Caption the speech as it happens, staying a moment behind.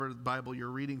whatever Bible you're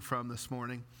reading from this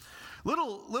morning.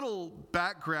 Little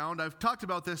background. I've talked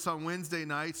about this on Wednesday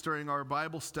nights during our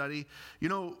Bible study. You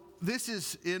know, this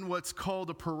is in what's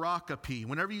called a pericope.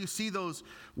 Whenever you see those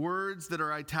words that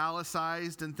are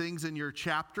italicized and things in your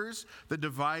chapters that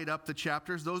divide up the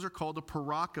chapters, those are called a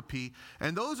pericope.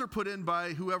 And those are put in by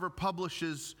whoever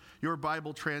publishes your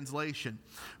Bible translation.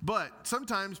 But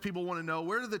sometimes people want to know,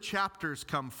 where do the chapters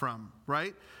come from,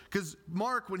 right? Because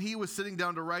Mark, when he was sitting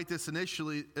down to write this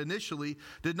initially,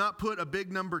 did not put a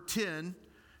big number 10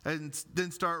 and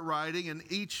then start writing, and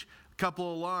each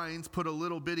couple of lines put a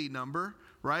little bitty number,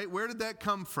 right? Where did that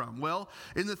come from? Well,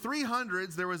 in the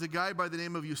 300s, there was a guy by the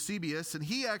name of Eusebius, and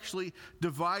he actually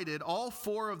divided all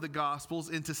 4 of the Gospels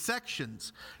into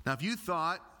sections. Now, if you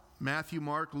thought Matthew,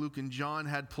 Mark, Luke, and John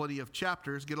had plenty of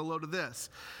chapters, get a load of this.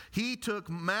 He took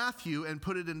Matthew and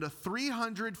put it into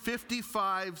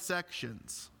 355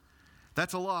 sections.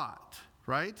 That's a lot,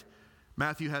 right?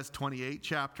 Matthew has 28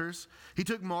 chapters. He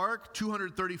took Mark,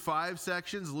 235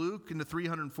 sections, Luke into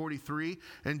 343,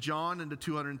 and John into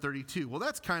 232. Well,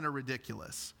 that's kind of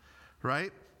ridiculous,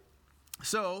 right?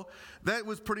 So that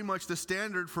was pretty much the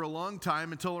standard for a long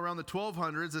time until around the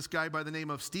 1200s. This guy by the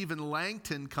name of Stephen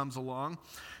Langton comes along.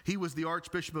 He was the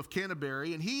Archbishop of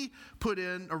Canterbury, and he put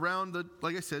in around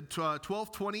like I said,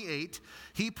 1228,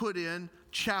 he put in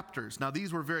chapters. Now,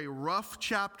 these were very rough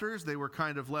chapters. They were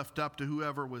kind of left up to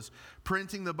whoever was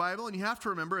printing the Bible. And you have to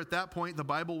remember, at that point, the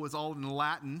Bible was all in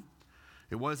Latin.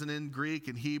 It wasn't in Greek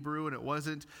and Hebrew, and it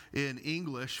wasn't in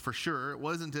English for sure. It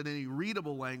wasn't in any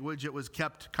readable language. It was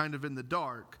kept kind of in the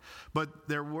dark. But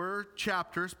there were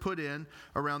chapters put in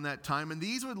around that time, and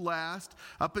these would last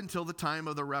up until the time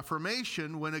of the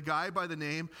Reformation, when a guy by the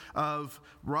name of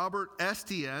Robert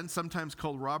Estienne, sometimes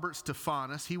called Robert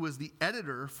Stephanus, he was the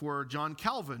editor for John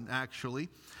Calvin, actually.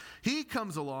 He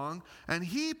comes along and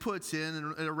he puts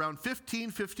in around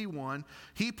 1551,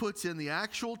 he puts in the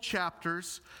actual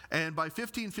chapters, and by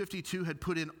 1552 had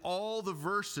put in all the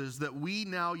verses that we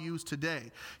now use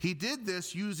today. He did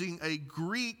this using a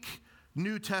Greek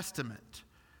New Testament.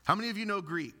 How many of you know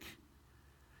Greek?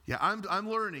 Yeah, I'm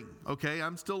learning, okay?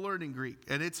 I'm still learning Greek,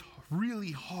 and it's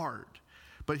really hard.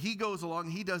 But he goes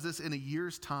along, he does this in a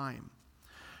year's time.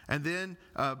 And then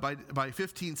by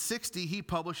 1560, he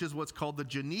publishes what's called the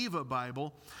Geneva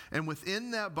Bible. And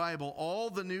within that Bible, all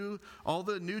the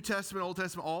New Testament, Old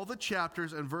Testament, all the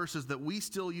chapters and verses that we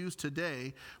still use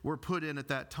today were put in at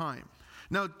that time.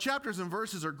 Now, chapters and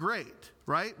verses are great,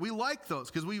 right? We like those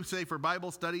because we say for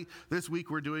Bible study, this week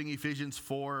we're doing Ephesians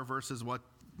 4 verses 1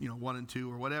 and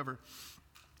 2 or whatever.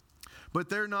 But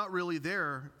they're not really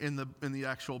there in the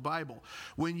actual Bible.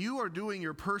 When you are doing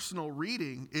your personal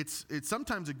reading, it's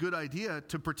sometimes a good idea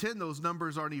to pretend those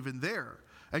numbers aren't even there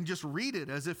and just read it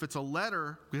as if it's a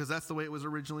letter, because that's the way it was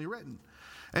originally written.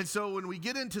 And so when we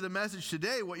get into the message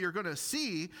today, what you're going to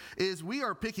see is we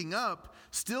are picking up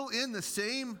still in the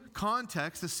same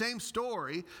context, the same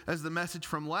story as the message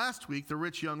from last week, the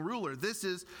rich young ruler. This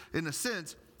is, in a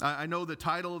sense, I know the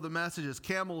title of the message is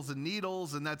Camels and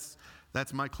Needles, and that's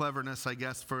my cleverness, I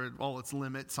guess, for all its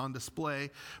limits on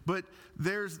display. But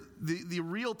there's the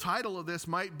real title of this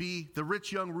might be The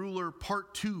Rich Young Ruler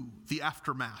Part 2, The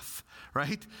Aftermath,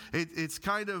 right? It's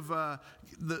kind of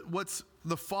what's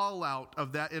the fallout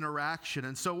of that interaction.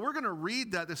 And so we're going to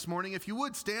read that this morning. If you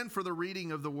would, stand for the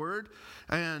reading of the word.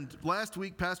 And last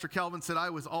week, Pastor Calvin said I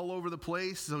was all over the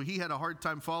place, so he had a hard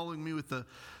time following me with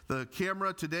the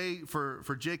camera. Today,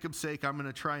 for Jacob's sake, I'm going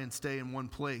to try and stay in one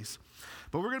place.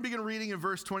 But we're going to begin reading in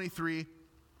verse 23.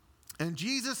 And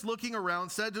Jesus, looking around,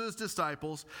 said to his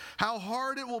disciples, "How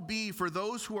hard it will be for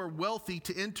those who are wealthy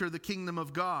to enter the kingdom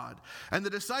of God." And the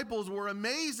disciples were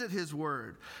amazed at his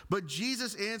word. But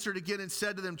Jesus answered again and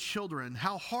said to them, "Children,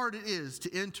 how hard it is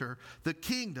to enter the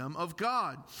kingdom of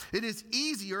God. It is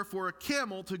easier for a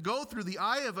camel to go through the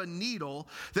eye of a needle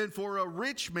than for a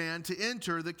rich man to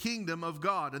enter the kingdom of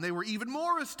God." And they were even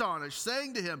more astonished,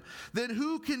 saying to him, "Then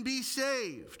who can be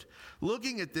saved?"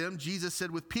 Looking at them, Jesus said,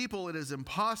 "With people it is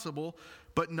impossible,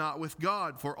 but not with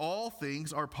God, for all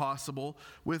things are possible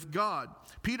with God."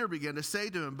 Peter began to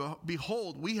say to him,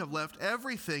 "Behold, we have left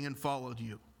everything and followed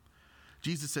you."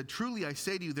 Jesus said, "Truly I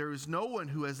say to you, there is no one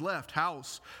who has left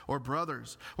house or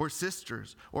brothers or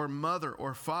sisters or mother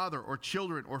or father or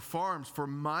children or farms for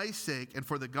my sake and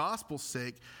for the gospel's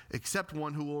sake, except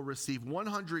one who will receive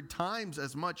 100 times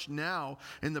as much now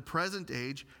in the present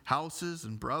age, houses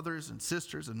and brothers and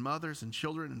sisters and mothers and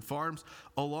children and farms,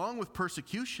 along with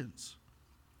persecutions,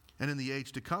 and in the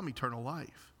age to come eternal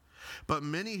life. But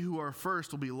many who are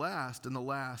first will be last, and the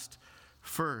last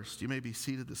first." You may be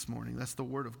seated this morning. That's the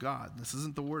word of God. This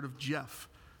isn't the word of Jeff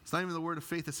It's not even the word of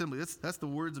Faith Assembly. That's the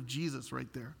words of Jesus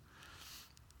right there.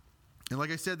 And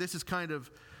like I said, this is kind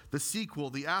of the sequel,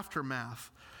 the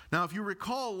aftermath. Now, if you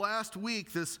recall last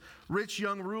week, this rich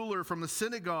young ruler from the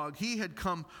synagogue, he had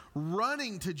come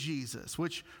running to Jesus,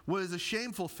 which was a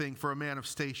shameful thing for a man of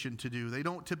station to do. They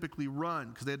don't typically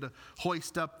run because they had to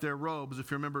hoist up their robes,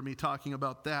 if you remember me talking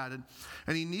about that.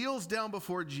 And he kneels down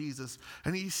before Jesus,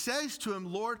 and he says to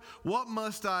him, Lord, what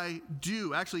must I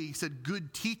do? Actually, he said,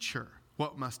 good teacher,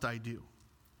 what must I do?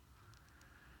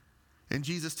 And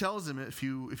Jesus tells him, if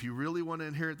you really want to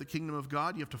inherit the kingdom of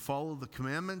God, you have to follow the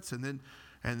commandments. And then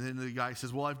the guy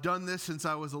says, well, I've done this since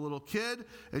I was a little kid.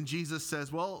 And Jesus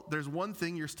says, well, there's one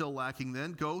thing you're still lacking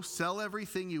then. Go sell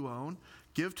everything you own,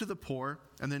 give to the poor,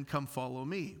 and then come follow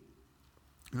me.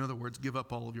 In other words, give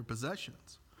up all of your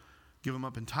possessions. Give them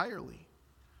up entirely.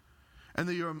 And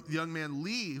the young man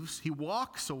leaves. He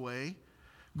walks away,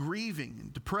 grieving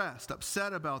and depressed,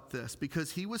 upset about this,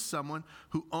 because he was someone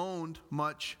who owned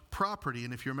much property.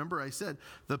 And if you remember, I said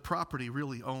the property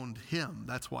really owned him.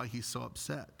 That's why he's so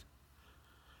upset.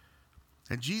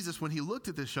 And Jesus, when he looked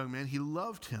at this young man, he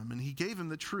loved him and he gave him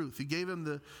the truth. He gave him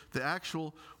the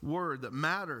actual word that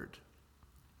mattered.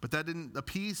 But that didn't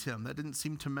appease him. That didn't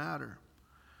seem to matter.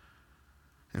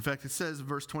 In fact, it says in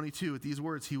verse 22, at these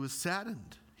words, he was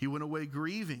saddened. He went away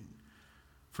grieving,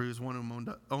 for he was one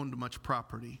who owned much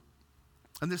property.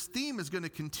 And this theme is going to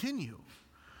continue.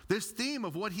 This theme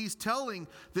of what he's telling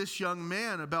this young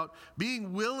man about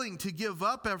being willing to give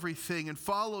up everything and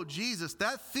follow Jesus,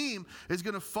 that theme is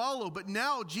going to follow. But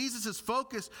now Jesus'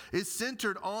 focus is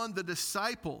centered on the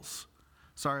disciples.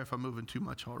 Sorry if I'm moving too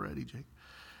much already, Jake.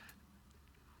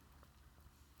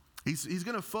 He's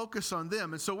going to focus on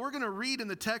them. And so we're going to read in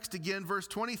the text again, verse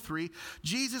 23.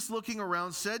 Jesus, looking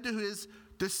around, said to his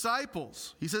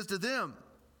disciples, he says to them,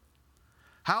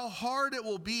 how hard it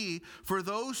will be for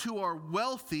those who are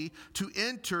wealthy to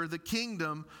enter the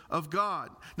kingdom of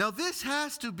God. Now this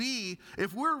has to be,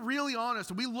 if we're really honest,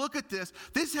 and we look at this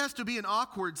has to be an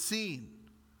awkward scene.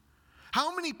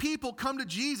 How many people come to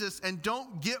Jesus and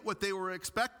don't get what they were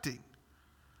expecting?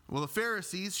 Well, the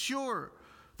Pharisees, sure.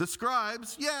 The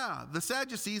scribes, yeah. The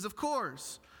Sadducees, of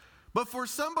course. But for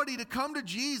somebody to come to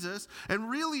Jesus and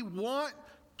really want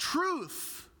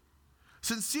truth,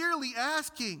 sincerely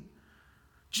asking,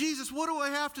 Jesus, what do I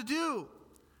have to do?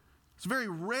 It's very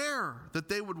rare that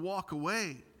they would walk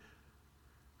away.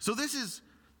 So this is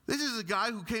a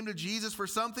guy who came to Jesus for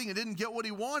something and didn't get what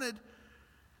he wanted,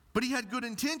 but he had good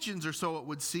intentions, or so it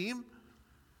would seem.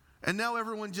 And now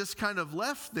everyone just kind of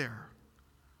left there.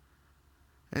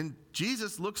 And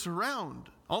Jesus looks around,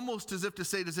 almost as if to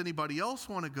say, does anybody else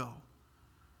want to go?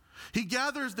 He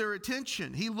gathers their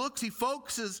attention. He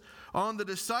focuses on the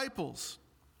disciples.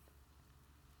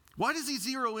 Why does he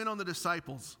zero in on the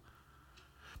disciples?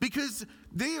 Because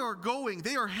they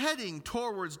are heading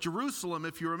towards Jerusalem,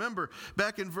 if you remember,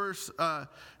 back in verse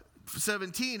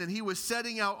 17, and he was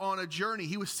setting out on a journey.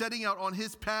 He was setting out on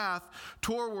his path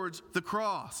towards the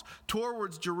cross,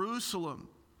 towards Jerusalem.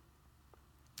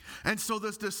 And so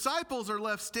the disciples are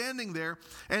left standing there,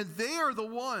 and they are the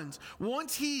ones,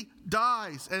 once he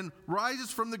dies and rises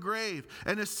from the grave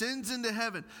and ascends into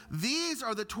heaven, these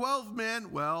are the 12 men,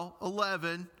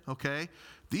 11, okay?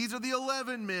 These are the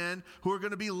 11 men who are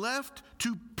going to be left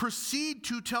to proceed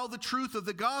to tell the truth of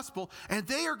the gospel, and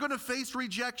they are going to face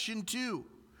rejection too.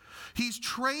 He's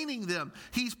training them.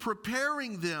 He's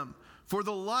preparing them for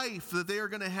the life that they are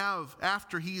going to have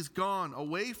after he's gone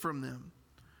away from them.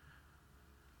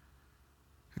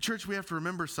 Church, we have to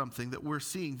remember something that we're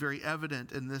seeing very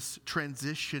evident in this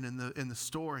transition in the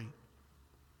story.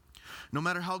 No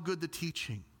matter how good the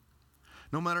teaching,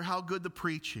 no matter how good the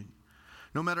preaching,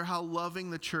 no matter how loving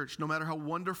the church, no matter how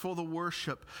wonderful the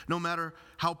worship, no matter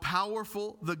how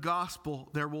powerful the gospel,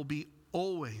 there will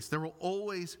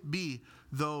always be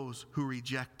those who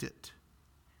reject it.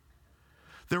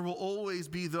 There will always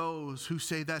be those who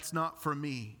say, that's not for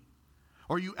me,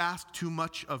 or you ask too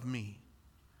much of me.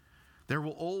 There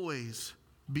will always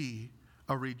be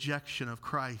a rejection of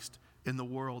Christ in the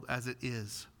world as it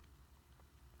is.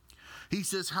 He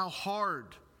says, how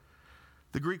hard.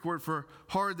 The Greek word for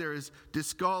hard there is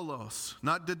diskalos,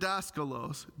 not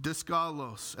didaskalos,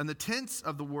 diskalos. And the tense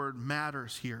of the word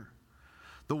matters here.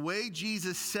 The way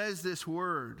Jesus says this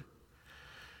word,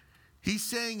 he's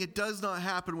saying it does not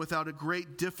happen without a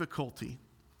great difficulty.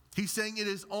 He's saying it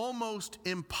is almost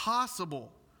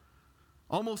impossible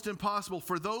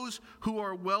for those who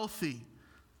are wealthy.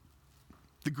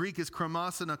 The Greek is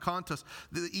chromasinakantos.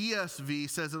 The ESV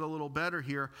says it a little better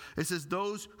here. It says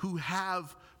those who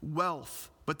have wealth.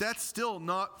 but that's still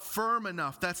not firm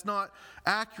enough. That's not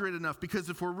accurate enough, because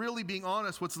if we're really being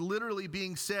honest, what's literally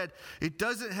being said, it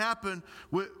doesn't happen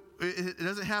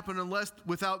unless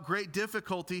without great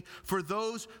difficulty for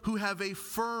those who have a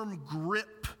firm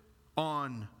grip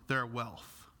on their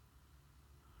wealth.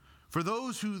 For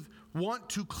those who want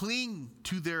to cling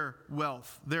to their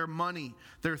wealth, their money,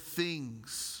 their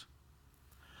things.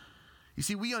 You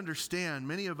see, we understand,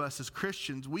 many of us as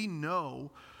Christians, we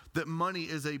know that money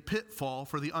is a pitfall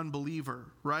for the unbeliever,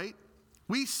 right?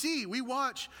 We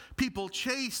watch people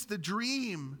chase the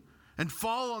dream and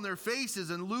fall on their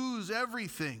faces and lose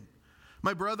everything.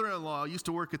 My brother-in-law used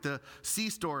to work at the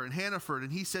C-store in Hannaford,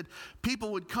 and he said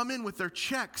people would come in with their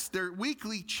checks, their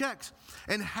weekly checks,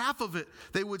 and half of it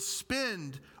they would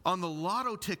spend on the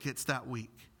lotto tickets that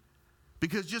week,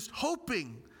 because just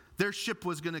hoping their ship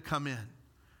was going to come in.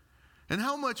 And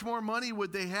how much more money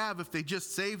would they have if they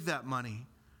just saved that money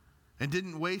and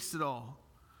didn't waste it all?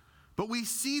 But we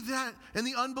see that in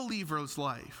the unbeliever's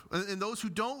life, in those who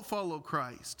don't follow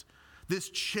Christ. This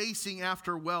chasing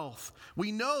after wealth.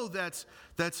 We know that's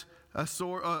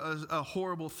a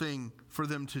horrible thing for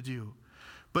them to do.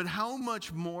 But how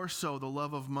much more so the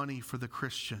love of money for the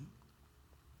Christian?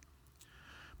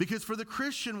 Because for the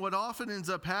Christian, what often ends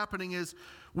up happening is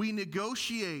we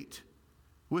negotiate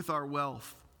with our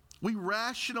wealth. We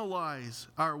rationalize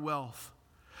our wealth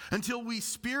until we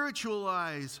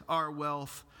spiritualize our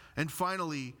wealth. And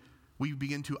finally, we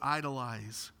begin to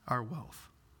idolize our wealth.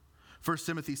 1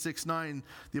 Timothy 6:9,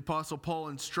 the Apostle Paul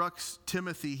instructs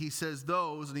Timothy. He says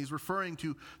those, and he's referring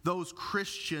to those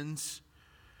Christians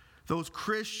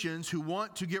who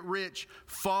want to get rich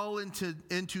fall into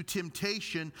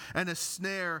temptation and a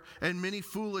snare and many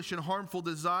foolish and harmful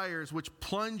desires which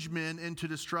plunge men into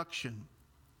destruction.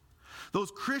 Those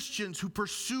Christians who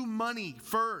pursue money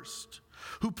first,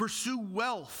 who pursue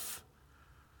wealth,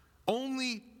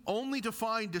 only to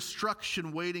find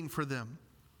destruction waiting for them.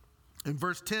 In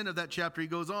verse 10 of that chapter, he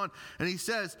goes on and he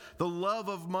says, the love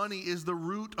of money is the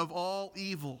root of all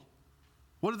evil.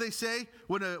 What do they say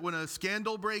when a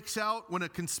scandal breaks out, when a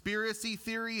conspiracy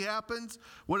theory happens?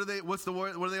 What do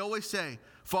they always say?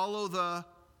 Follow the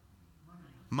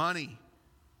money.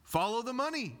 Follow the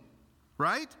money,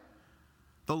 right?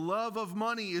 The love of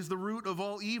money is the root of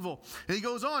all evil. And he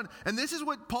goes on, and this is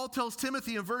what Paul tells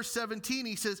Timothy in verse 17.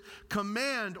 He says,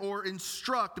 command or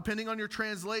instruct, depending on your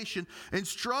translation,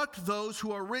 instruct those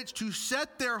who are rich to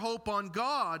set their hope on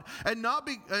God and not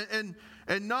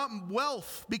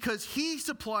wealth, because he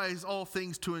supplies all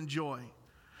things to enjoy.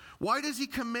 Why does he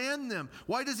command them?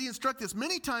 Why does he instruct this?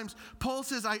 Many times Paul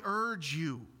says, I urge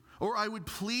you, or I would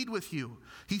plead with you.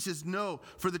 He says, no,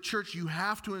 for the church, you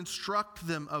have to instruct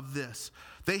them of this.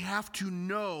 They have to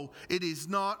know it is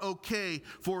not okay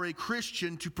for a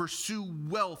Christian to pursue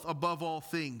wealth above all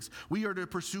things. We are to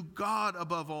pursue God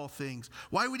above all things.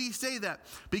 Why would he say that?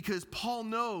 Because Paul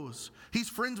knows. He's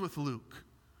friends with Luke,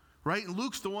 right? And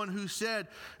Luke's the one who said,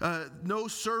 no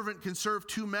servant can serve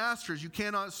two masters. You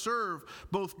cannot serve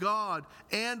both God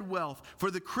and wealth. For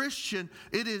the Christian,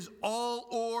 it is all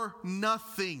or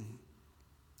nothing.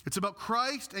 It's about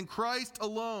Christ and Christ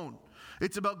alone.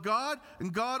 It's about God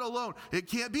and God alone. It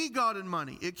can't be God and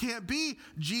money. It can't be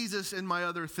Jesus and my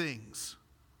other things.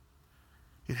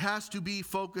 It has to be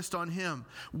focused on him.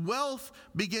 Wealth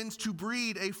begins to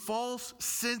breed a false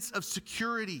sense of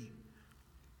security.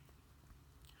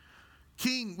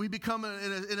 We become,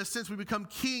 in a sense, we become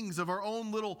kings of our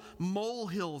own little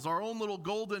molehills, our own little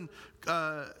golden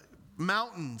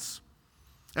mountains.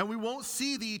 And we won't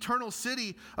see the eternal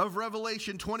city of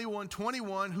Revelation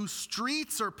 21:21, whose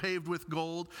streets are paved with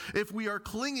gold, if we are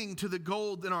clinging to the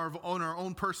gold in our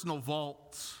own personal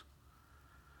vaults.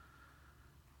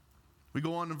 We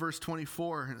go on in verse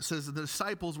 24, and it says, the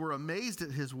disciples were amazed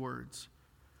at his words.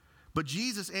 But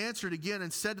Jesus answered again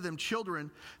and said to them,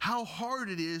 children, how hard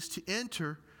it is to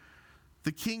enter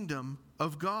the kingdom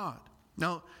of God.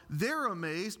 Now, they're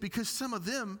amazed because some of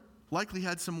them likely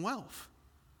had some wealth.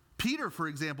 Peter, for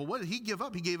example, what did he give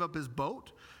up? He gave up his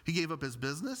boat. He gave up his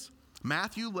business.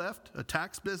 Matthew left a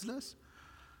tax business.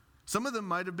 Some of them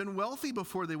might have been wealthy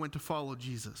before they went to follow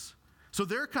Jesus. So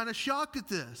they're kind of shocked at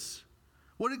this.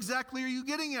 What exactly are you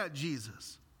getting at,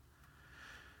 Jesus?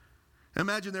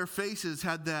 Imagine their faces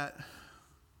had that,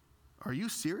 are you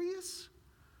serious?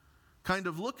 Kind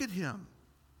of look at him.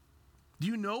 Do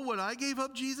you know what I gave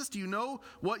up, Jesus? Do you know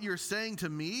what you're saying to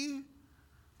me?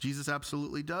 Jesus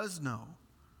absolutely does know.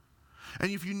 And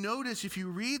if you notice, if you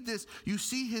read this, you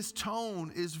see his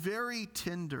tone is very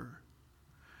tender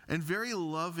and very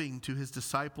loving to his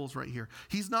disciples right here.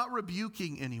 He's not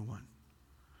rebuking anyone.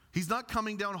 He's not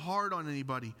coming down hard on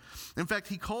anybody. In fact,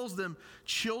 he calls them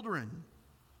children.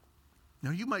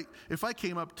 Now you might, if I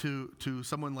came up to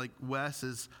someone like Wes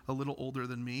is a little older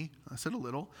than me, I said a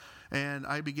little, and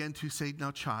I began to say,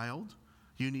 now child,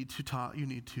 you need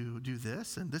to do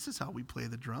this, and this is how we play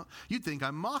the drum. You'd think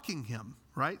I'm mocking him,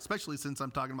 right? Especially since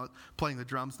I'm talking about playing the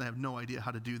drums and I have no idea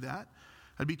how to do that.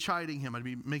 I'd be chiding him, I'd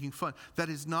be making fun. That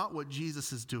is not what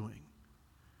Jesus is doing.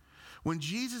 When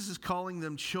Jesus is calling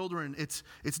them children, it's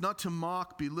not to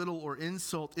mock, belittle, or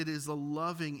insult. It is a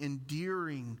loving,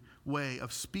 endearing way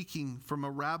of speaking from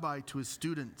a rabbi to his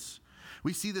students.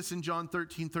 We see this in John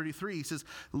 13:33. He says,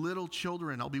 little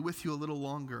children, I'll be with you a little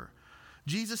longer.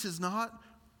 Jesus is not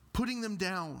putting them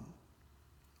down.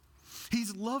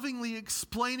 He's lovingly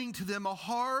explaining to them a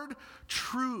hard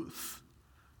truth.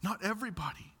 Not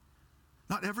everybody's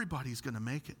going to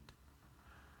make it.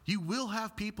 You will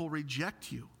have people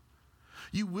reject you.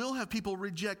 You will have people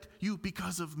reject you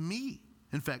because of me.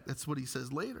 In fact, that's what he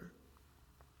says later.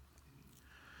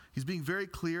 He's being very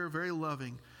clear, very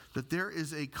loving, that there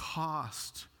is a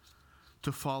cost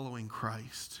to following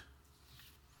Christ.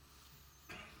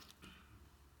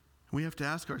 We have to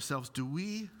ask ourselves, do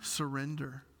we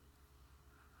surrender?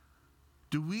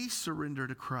 Do we surrender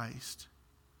to Christ?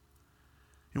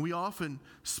 And we often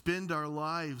spend our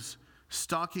lives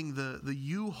stalking the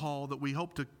U-Haul that we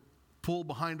hope to pull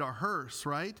behind our hearse,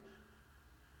 right?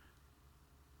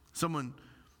 Someone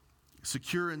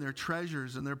secure in their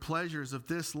treasures and their pleasures of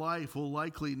this life will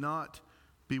likely not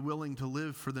be willing to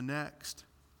live for the next.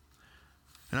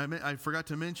 And I forgot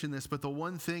to mention this, but the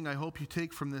one thing I hope you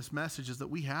take from this message is that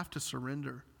we have to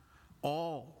surrender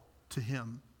all to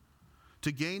him.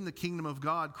 To gain the kingdom of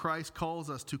God, Christ calls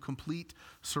us to complete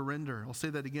surrender. I'll say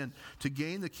that again. To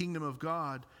gain the kingdom of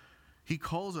God, he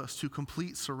calls us to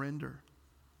complete surrender.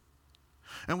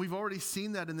 And we've already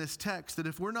seen that in this text, that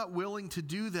if we're not willing to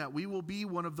do that, we will be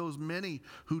one of those many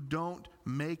who don't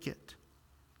make it.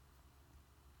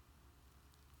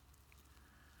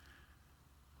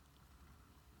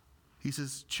 He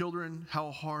says, children, how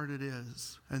hard it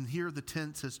is. And here the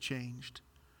tense has changed.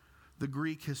 The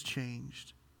Greek has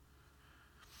changed.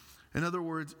 In other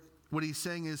words, what he's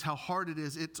saying is how hard it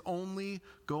is. It's only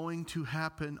going to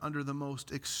happen under the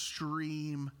most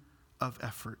extreme of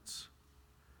efforts.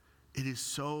 It is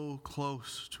so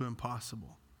close to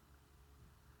impossible.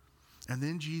 And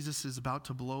then Jesus is about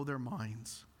to blow their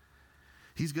minds.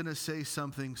 He's going to say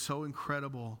something so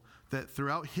incredible that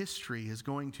throughout history is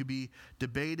going to be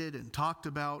debated and talked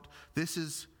about. This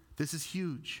is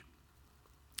huge.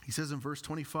 He says in verse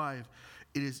 25,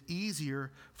 it is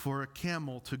easier for a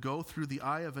camel to go through the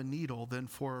eye of a needle than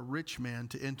for a rich man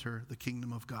to enter the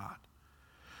kingdom of God.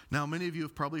 Now, many of you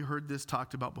have probably heard this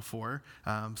talked about before.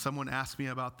 Someone asked me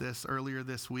about this earlier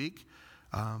this week.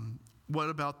 What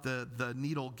about the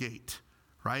needle gate?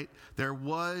 Right? There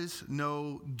was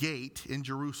no gate in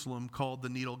Jerusalem called the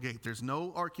Needle Gate. There's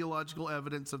no archaeological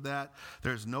evidence of that.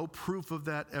 There's no proof of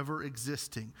that ever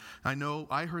existing. I know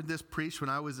I heard this preached when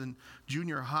I was in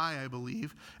junior high, I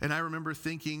believe, and I remember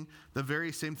thinking the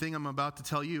very same thing I'm about to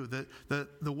tell you, that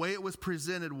the way it was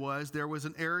presented was there was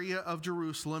an area of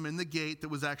Jerusalem in the gate that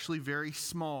was actually very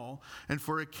small, and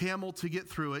for a camel to get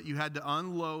through it, you had to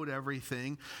unload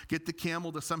everything, get the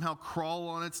camel to somehow crawl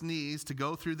on its knees to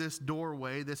go through this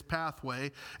doorway, this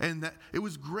pathway, and that it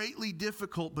was greatly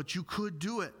difficult, but you could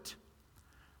do it.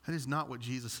 That is not what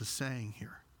Jesus is saying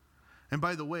here. And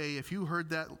by the way, if you heard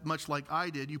that much like I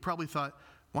did, you probably thought,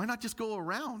 why not just go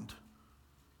around?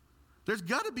 There's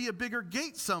got to be a bigger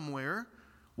gate somewhere.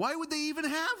 Why would they even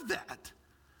have that?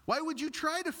 Why would you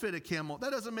try to fit a camel?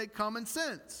 That doesn't make common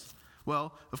sense.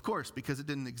 Well, of course, because it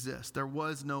didn't exist. There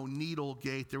was no needle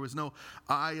gate. There was no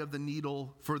eye of the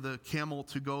needle for the camel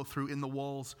to go through in the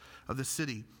walls of the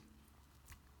city.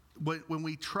 When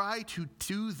we try to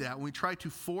do that, when we try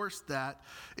to force that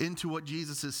into what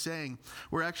Jesus is saying,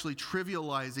 we're actually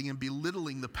trivializing and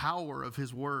belittling the power of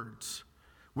his words.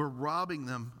 We're robbing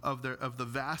them of the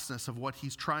vastness of what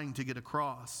he's trying to get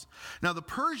across. Now, the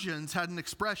Persians had an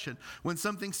expression. When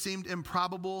something seemed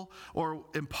improbable or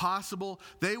impossible,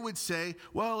 they would say,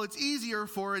 well, it's easier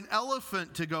for an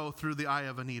elephant to go through the eye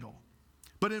of a needle.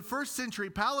 But in first century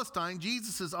Palestine,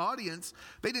 Jesus' audience,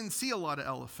 they didn't see a lot of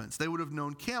elephants. They would have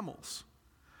known camels.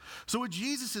 So what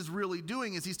Jesus is really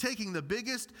doing is he's taking the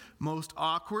biggest, most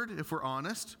awkward, if we're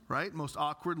honest, right, most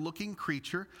awkward looking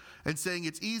creature and saying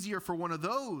it's easier for one of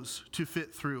those to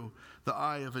fit through the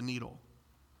eye of a needle.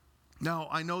 Now,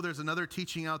 I know there's another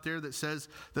teaching out there that says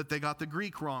that they got the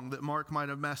Greek wrong, that Mark might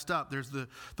have messed up. There's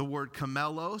the word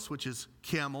camelos, which is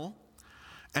camel,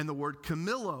 and the word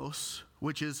camelos,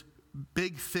 which is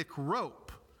big, thick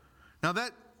rope. Now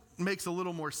that makes a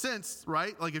little more sense,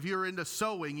 right? Like if you're into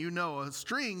sewing, you know a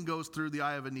string goes through the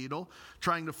eye of a needle,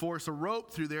 trying to force a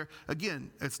rope through there.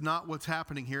 Again, it's not what's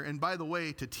happening here. And by the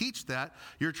way, to teach that,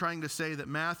 you're trying to say that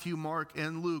Matthew, Mark,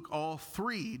 and Luke, all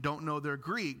three, don't know their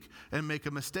Greek and make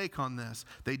a mistake on this.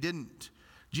 They didn't.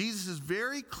 Jesus is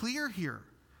very clear here.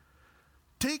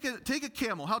 Take a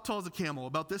camel. How tall is a camel?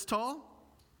 About this tall?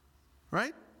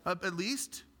 Right? At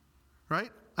least?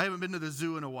 Right? I haven't been to the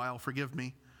zoo in a while, forgive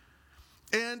me.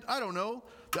 And I don't know,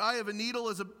 the eye of a needle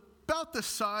is about the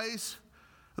size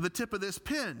of the tip of this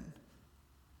pin.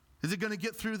 Is it going to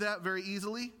get through that very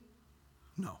easily?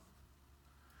 No.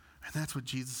 And that's what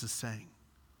Jesus is saying.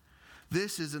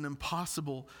 This is an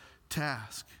impossible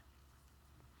task.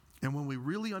 And when we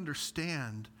really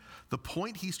understand the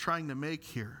point he's trying to make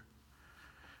here,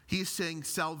 he is saying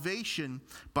salvation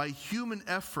by human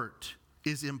effort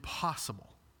is impossible.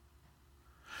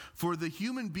 For the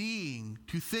human being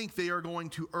to think they are going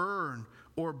to earn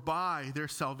or buy their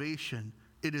salvation,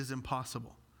 it is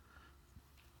impossible.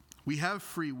 We have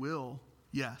free will,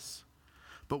 yes,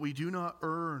 but we do not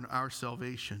earn our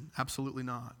salvation. Absolutely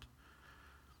not.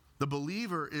 The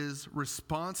believer is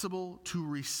responsible to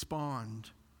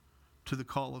respond to the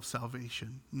call of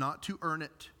salvation, not to earn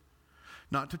it,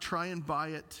 not to try and buy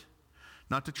it,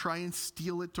 not to try and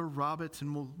steal it or rob it,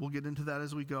 and we'll get into that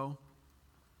as we go.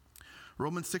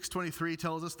 Romans 6:23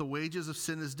 tells us the wages of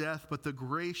sin is death, but the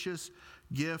gracious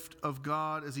gift of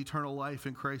God is eternal life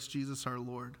in Christ Jesus our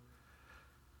Lord.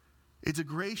 It's a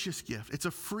gracious gift. It's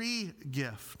a free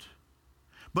gift.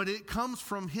 But it comes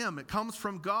from him. It comes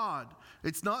from God.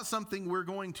 It's not something we're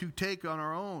going to take on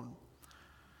our own.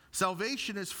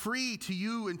 Salvation is free to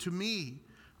you and to me,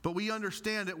 but we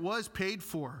understand it was paid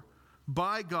for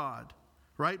by God,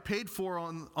 right? Paid for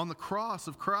on the cross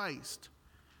of Christ.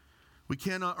 We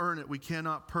cannot earn it. We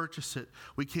cannot purchase it.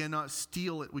 We cannot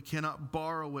steal it. We cannot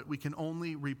borrow it. We can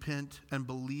only repent and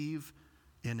believe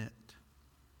in it.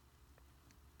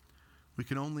 We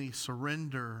can only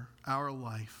surrender our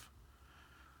life,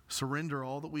 surrender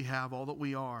all that we have, all that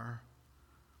we are,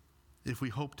 if we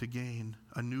hope to gain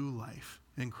a new life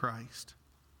in Christ.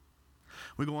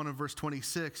 We go on in verse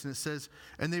 26, and it says,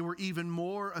 "And they were even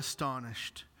more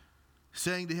astonished,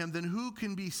 saying to him, 'Then who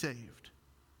can be saved?'"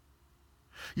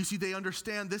 You see, they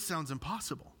understand this sounds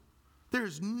impossible.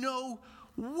 There's no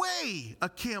way a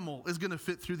camel is going to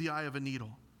fit through the eye of a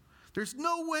needle. There's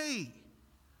no way.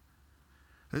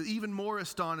 Even more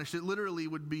astonished, it literally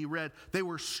would be read, they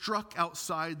were struck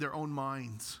outside their own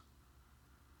minds.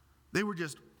 They were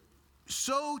just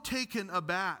so taken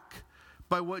aback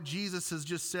by what Jesus has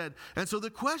just said. And so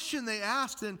the question they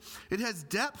asked, and it has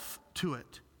depth to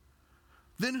it.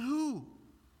 Then who?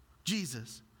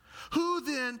 Jesus. Who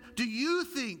then do you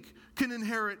think can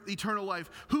inherit eternal life?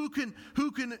 Who can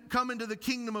come into the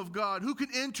kingdom of God? Who can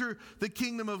enter the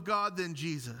kingdom of God than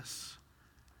Jesus?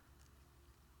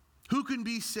 Who can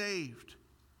be saved?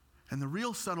 And the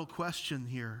real subtle question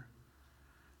here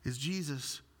is,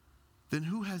 Jesus, then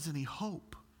who has any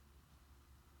hope?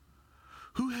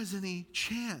 Who has any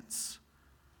chance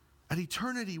at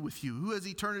eternity with you? Who has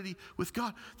eternity with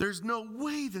God? There's no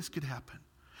way this could happen.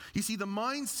 You see, the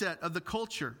mindset of the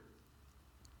culture,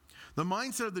 the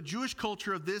mindset of the Jewish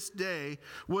culture of this day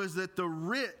was that the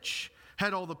rich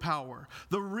had all the power.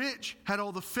 The rich had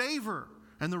all the favor.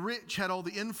 And the rich had all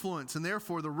the influence. And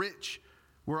therefore, the rich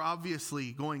were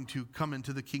obviously going to come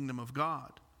into the kingdom of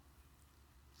God.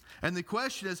 And the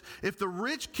question is, if the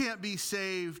rich can't be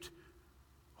saved,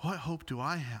 what hope do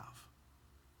I have?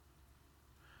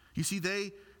 You see,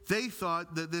 they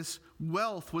thought that this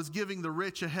wealth was giving the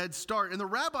rich a head start. And the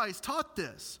rabbis taught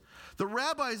this. The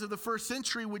rabbis of the first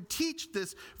century would teach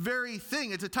this very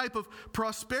thing. It's a type of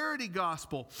prosperity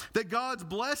gospel, that God's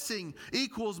blessing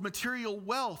equals material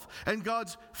wealth and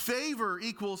God's favor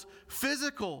equals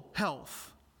physical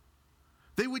health.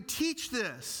 They would teach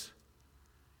this,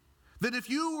 that if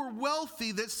you were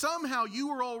wealthy, that somehow you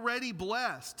were already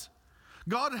blessed.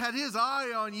 God had his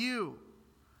eye on you.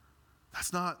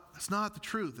 That's not the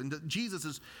truth. And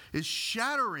Jesus is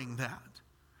shattering that.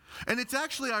 And it's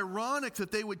actually ironic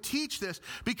that they would teach this,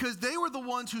 because they were the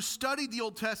ones who studied the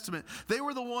Old Testament. They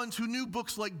were the ones who knew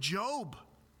books like Job.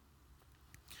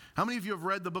 How many of you have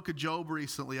read the book of Job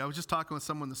recently? I was just talking with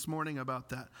someone this morning about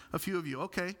that. A few of you.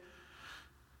 Okay.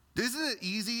 Isn't it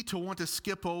easy to want to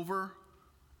skip over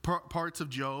parts of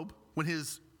Job when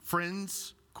his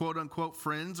friends, quote unquote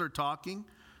friends, are talking?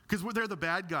 Because they're the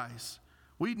bad guys.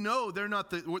 We know they're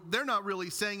not really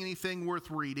saying anything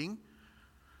worth reading.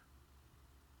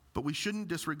 But we shouldn't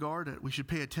disregard it. We should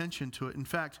pay attention to it. In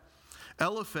fact,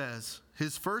 Eliphaz,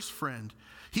 his first friend,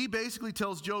 he basically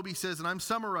tells Job, he says, and I'm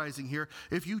summarizing here,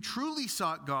 if you truly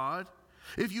sought God,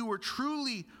 if you were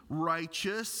truly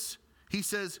righteous, he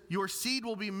says, your seed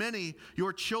will be many,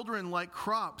 your children like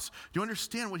crops. Do you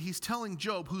understand what he's telling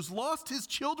Job, who's lost his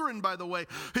children, by the way?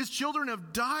 His children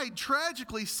have died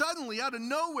tragically, suddenly, out of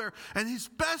nowhere. And his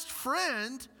best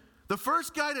friend, the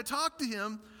first guy to talk to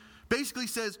him, basically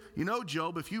says, you know,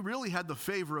 Job, if you really had the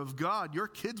favor of God, your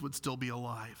kids would still be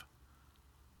alive.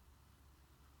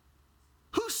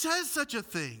 Who says such a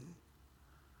thing?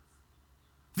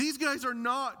 These guys are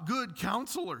not good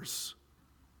counselors.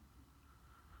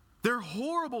 They're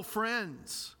horrible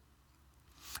friends.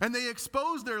 And they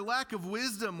expose their lack of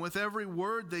wisdom with every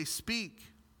word they speak.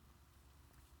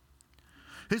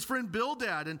 His friend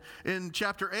Bildad in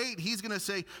chapter 8, he's going to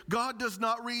say, God does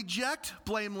not reject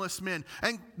blameless men.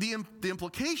 And the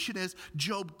implication is,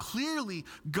 Job, clearly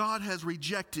God has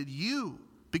rejected you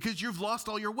because you've lost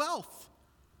all your wealth.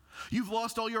 You've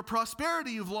lost all your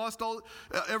prosperity. You've lost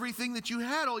everything that you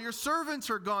had. All your servants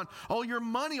are gone. All your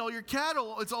money, all your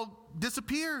cattle, it's all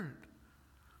disappeared.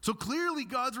 So clearly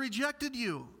God's rejected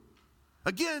you.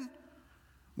 Again,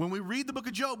 when we read the book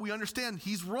of Job, we understand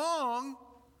he's wrong,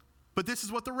 but this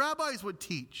is what the rabbis would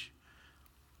teach.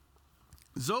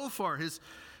 Zophar, his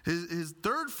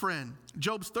third friend,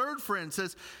 Job's third friend,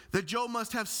 says that Job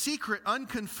must have secret,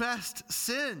 unconfessed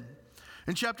sin.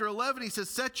 In chapter 11, he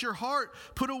says, set your heart,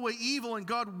 put away evil, and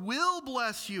God will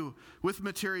bless you with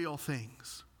material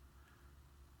things.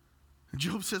 And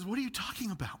Job says, what are you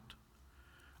talking about?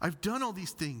 I've done all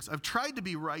these things. I've tried to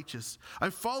be righteous.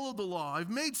 I've followed the law. I've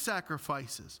made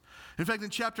sacrifices. In fact, in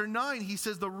chapter 9, he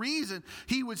says the reason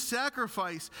he would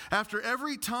sacrifice after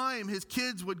every time his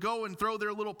kids would go and throw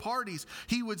their little parties,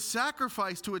 he would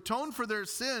sacrifice to atone for their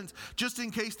sins just in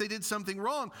case they did something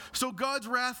wrong. So God's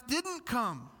wrath didn't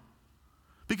come.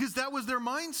 Because that was their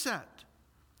mindset.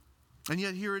 And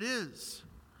yet here it is.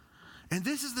 And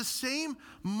this is the same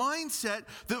mindset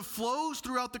that flows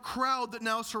throughout the crowd that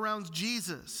now surrounds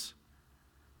Jesus.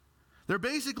 They're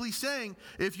basically saying,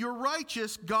 if you're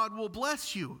righteous, God will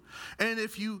bless you. And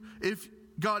if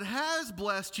God has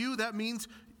blessed you, that means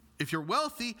if you're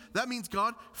wealthy, that means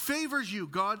God favors you.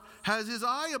 God has his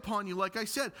eye upon you. Like I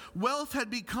said, wealth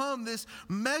had become this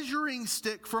measuring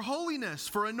stick for holiness,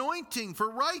 for anointing,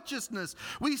 for righteousness.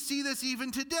 We see this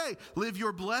even today. Live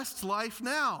your blessed life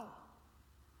now.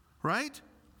 Right?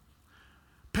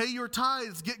 Pay your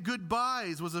tithes, get good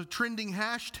buys was a trending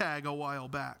hashtag a while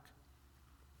back.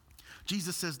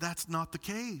 Jesus says that's not the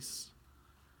case.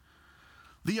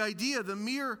 The idea, the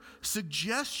mere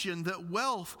suggestion that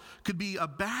wealth could be a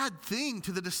bad thing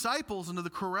to the disciples and to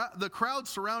the crowd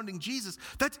surrounding Jesus,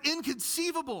 that's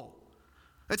inconceivable.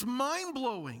 It's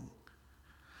mind-blowing.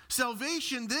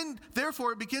 Salvation then,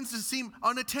 therefore, it begins to seem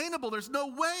unattainable. There's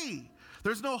no way.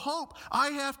 There's no hope. I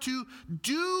have to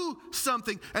do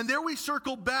something. And there we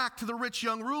circle back to the rich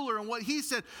young ruler and what he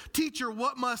said, teacher,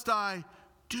 what must I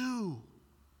do?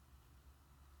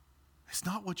 It's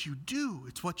not what you do,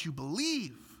 it's what you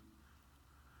believe.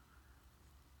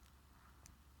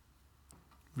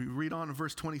 We read on in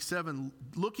verse 27,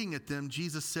 looking at them,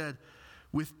 Jesus said,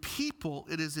 with people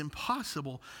it is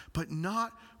impossible, but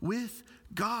not with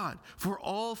God, for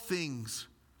all things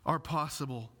are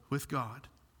possible with God.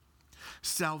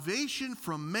 Salvation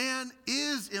from man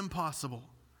is impossible.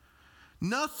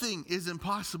 Nothing is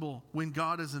impossible when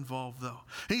God is involved, though.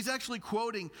 And he's actually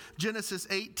quoting Genesis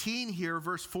 18 here,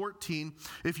 verse 14.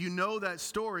 If you know that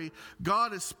story,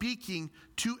 God is speaking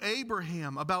to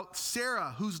Abraham about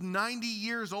Sarah, who's 90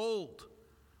 years old.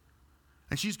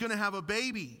 And she's going to have a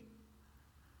baby.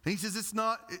 And he says, it's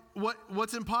not,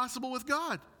 what's impossible with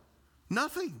God?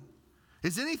 Nothing.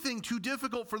 Is anything too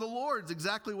difficult for the Lord? It's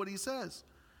exactly what he says.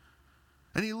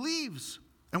 And he leaves.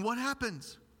 And what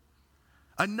happens?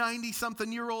 A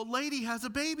 90-something-year-old lady has a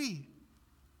baby.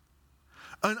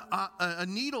 A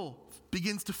needle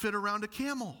begins to fit around a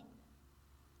camel.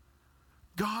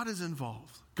 God is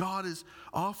involved. God is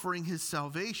offering his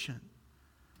salvation.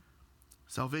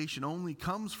 Salvation only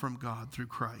comes from God through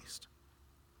Christ.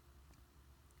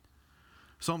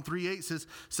 Psalm 3:8 says,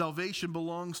 salvation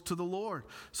belongs to the Lord.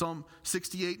 Psalm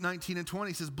 68:19 and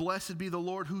 20 says, blessed be the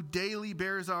Lord who daily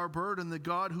bears our burden, the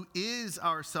God who is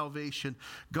our salvation.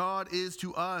 God is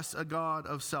to us a God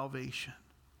of salvation.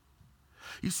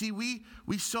 You see, we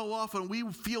so often, we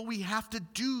feel we have to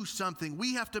do something.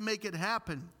 We have to make it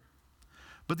happen.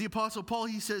 But the Apostle Paul,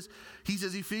 he says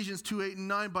Ephesians 2:8 and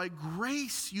 9, by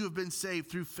grace you have been saved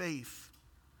through faith.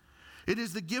 It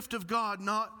is the gift of God,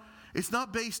 it's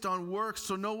not based on works,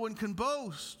 so no one can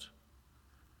boast.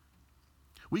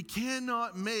 We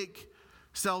cannot make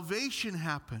salvation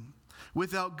happen.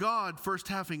 without God first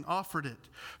having offered it,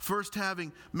 first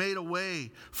having made a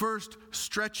way, first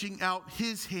stretching out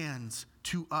his hands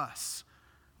to us.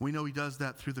 We know he does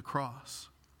that through the cross.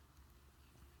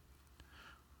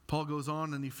 Paul goes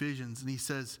on in Ephesians and he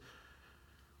says,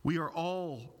 we are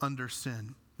all under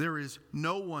sin. There is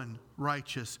no one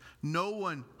righteous, no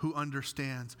one who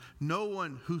understands, no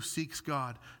one who seeks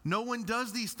God. No one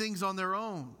does these things on their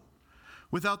own.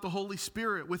 Without the Holy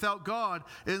Spirit, without God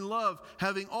in love,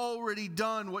 having already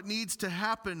done what needs to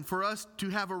happen for us to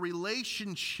have a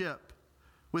relationship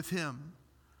with him.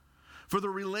 For the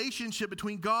relationship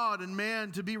between God and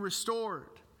man to be restored.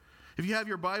 If you have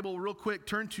your Bible real quick,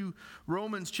 turn to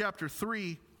Romans chapter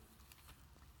 3.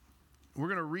 We're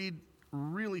going to read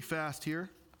really fast here.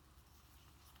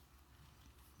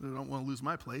 I don't want to lose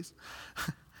my place.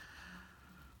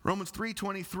 Romans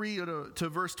 3:23 to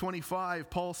verse 25,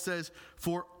 Paul says,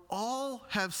 for all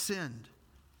have sinned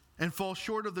and fall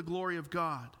short of the glory of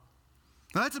God.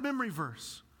 Now that's a memory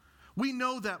verse. We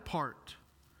know that part.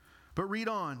 But read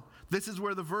on. This is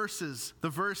where the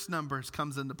verse numbers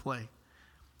comes into play.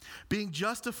 Being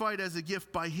justified as a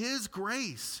gift by his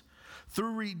grace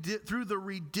through the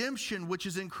redemption which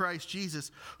is in Christ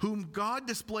Jesus, whom God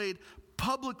displayed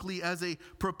publicly as a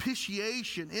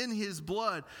propitiation in his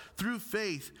blood through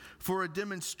faith for a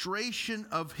demonstration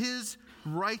of his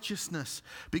righteousness,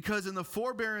 because in the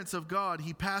forbearance of God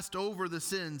he passed over the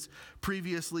sins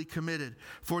previously committed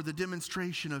for the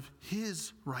demonstration of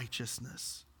his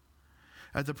righteousness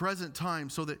at the present time,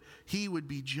 so that he would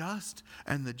be just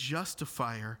and the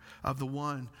justifier of the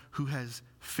one who has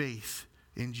faith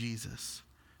in Jesus.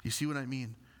 You see what I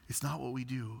mean? It's not what we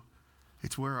do.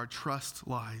 It's where our trust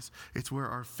lies. It's where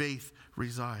our faith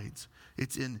resides.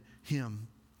 It's in him.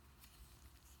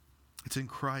 It's in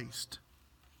Christ.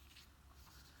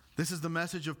 This is the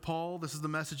message of Paul. This is the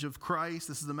message of Christ.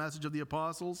 This is the message of the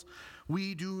apostles.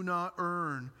 We do not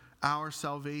earn our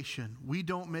salvation. We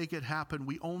don't make it happen.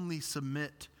 We only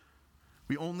submit.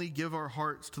 We only give our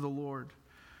hearts to the Lord.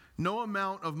 No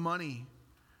amount of money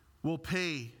will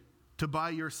pay to buy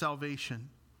your salvation.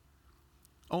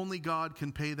 Only God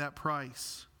can pay that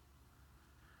price.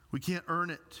 We can't earn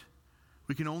it.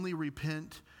 We can only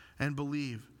repent and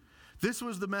believe. This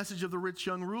was the message of the rich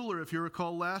young ruler, if you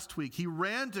recall last week. He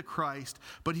ran to Christ,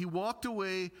 but he walked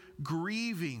away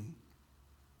grieving.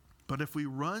 But if we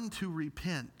run to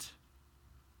repent,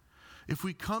 if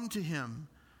we come to him,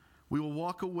 we will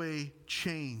walk away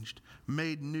changed,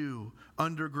 made new,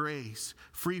 under grace,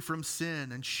 free from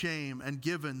sin and shame, and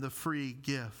given the free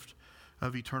gift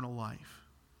of eternal life.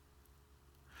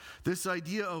 This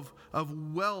idea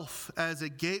of wealth as a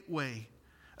gateway,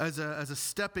 as a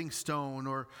stepping stone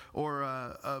or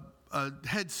a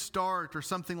head start or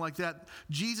something like that,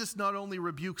 Jesus not only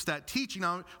rebukes that teaching.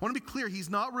 Now, I want to be clear, he's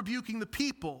not rebuking the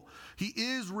people. He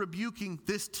is rebuking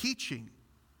this teaching.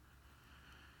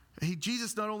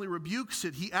 Jesus not only rebukes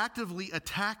it, he actively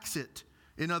attacks it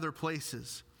in other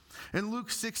places. In Luke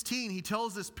 16, he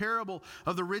tells this parable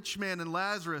of the rich man and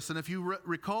Lazarus. And if you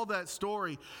recall that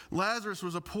story, Lazarus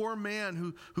was a poor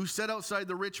man who sat outside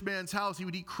the rich man's house. He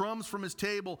would eat crumbs from his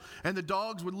table, and the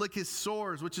dogs would lick his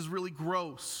sores, which is really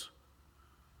gross.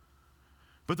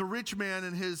 But the rich man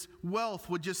and his wealth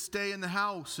would just stay in the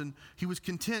house, and he was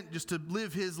content just to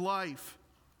live his life.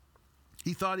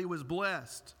 He thought he was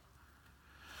blessed.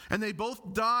 And they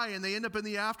both die, and they end up in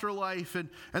the afterlife. And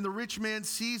the rich man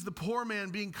sees the poor man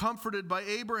being comforted by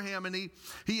Abraham, and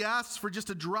he asks for just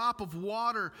a drop of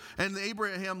water. And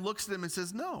Abraham looks at him and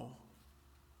says, no.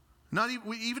 Not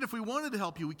even if we wanted to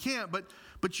help you, we can't.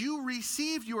 But you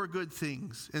received your good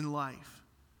things in life.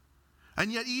 And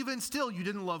yet even still, you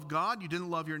didn't love God. You didn't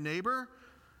love your neighbor,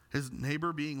 his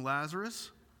neighbor being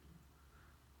Lazarus.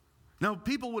 Now,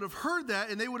 people would have heard that,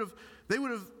 and they would have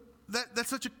that's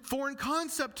such a foreign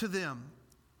concept to them.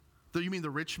 You mean the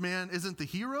rich man isn't the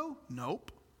hero?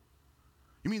 Nope.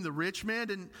 You mean the rich man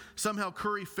didn't somehow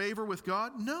curry favor with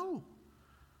God? No.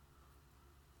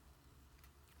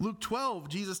 Luke 12,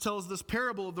 Jesus tells this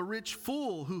parable of the rich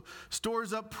fool who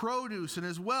stores up produce in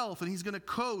his wealth, and he's going to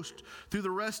coast through the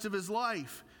rest of his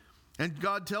life. And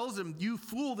God tells him, you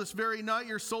fool, this very night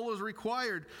your soul is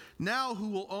required. Now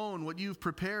who will own what you've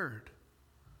prepared?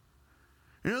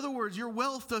 In other words, your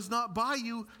wealth does not buy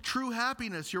you true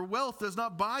happiness. Your wealth does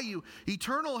not buy you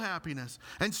eternal happiness.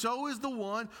 And so is the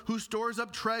one who stores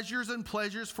up treasures and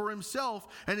pleasures for himself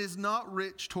and is not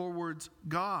rich towards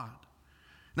God.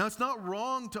 Now, it's not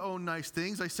wrong to own nice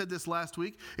things. I said this last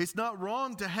week. It's not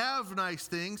wrong to have nice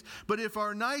things. But if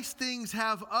our nice things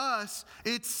have us,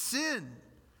 it's sin.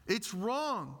 It's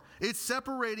wrong. It's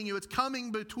separating you. It's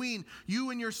coming between you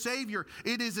and your Savior.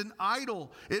 It is an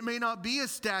idol. It may not be a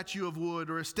statue of wood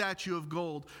or a statue of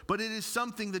gold, but it is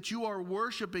something that you are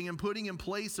worshiping and putting in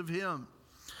place of Him.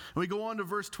 And we go on to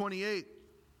verse 28.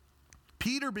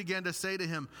 Peter began to say to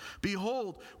him,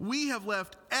 "Behold, we have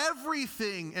left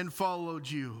everything and followed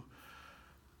you."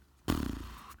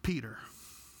 Peter.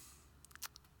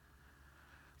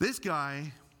 This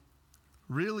guy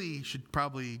really should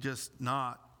probably just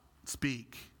not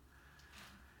speak.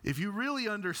 If you really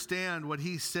understand what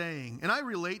he's saying, and I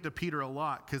relate to Peter a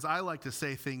lot because I like to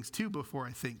say things too before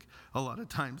I think a lot of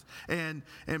times. And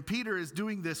Peter is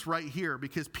doing this right here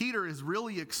because Peter is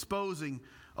really exposing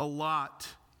a lot.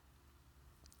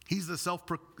 He's the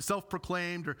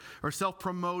self-proclaimed or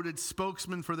self-promoted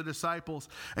spokesman for the disciples.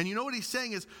 And you know what he's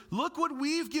saying is, look what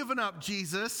we've given up,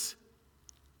 Jesus.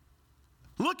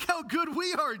 Look how good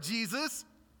we are, Jesus.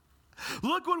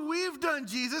 Look what we've done,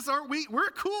 Jesus. Aren't we?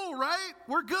 We're cool, right?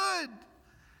 We're good.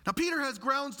 Now, Peter has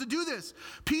grounds to do this.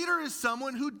 Peter is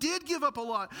someone who did give up a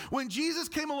lot. When Jesus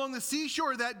came along the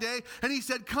seashore that day and he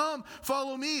said, "Come,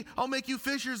 follow me. I'll make you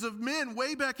fishers of men,"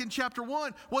 way back in chapter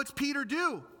 1, what's Peter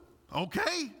do?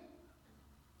 Okay,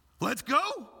 let's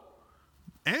go.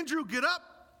 Andrew, get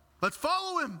up. Let's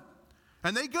follow him.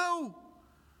 And they go.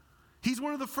 He's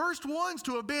one of the first ones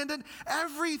to abandon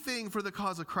everything for the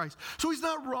cause of Christ. So he's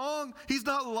not wrong. He's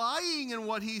not lying in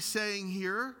what he's saying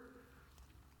here.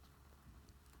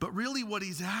 But really what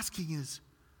he's asking is,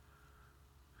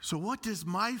 so what does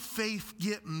my faith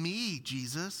get me,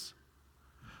 Jesus?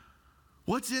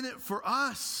 What's in it for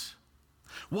us?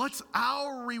 What's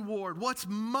our reward? What's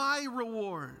my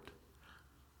reward?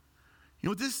 You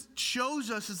know what this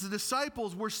shows us is the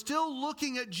disciples were still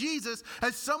looking at Jesus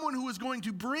as someone who was going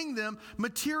to bring them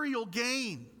material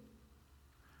gain.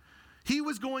 He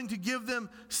was going to give them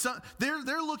some.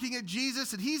 They're looking at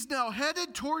Jesus, and he's now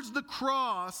headed towards the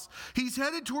cross. He's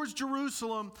headed towards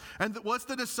Jerusalem. And what's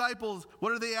the disciples?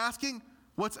 What are they asking?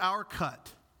 What's our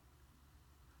cut?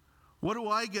 What do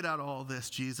I get out of all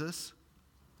this, Jesus?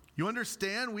 You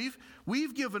understand?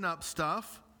 We've given up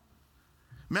stuff.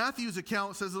 Matthew's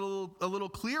account says it a little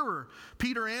clearer.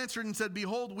 Peter answered and said,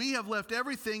 "Behold, we have left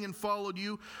everything and followed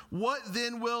you. What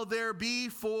then will there be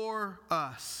for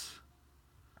us?"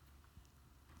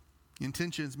 The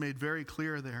intention is made very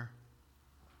clear there.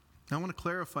 Now, I want to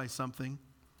clarify something.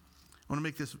 I want to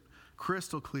make this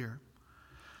crystal clear.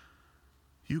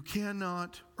 You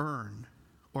cannot earn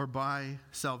or buy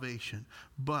salvation,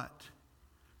 but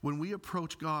when we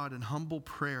approach God in humble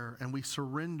prayer and we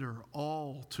surrender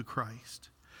all to Christ,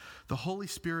 the Holy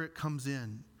Spirit comes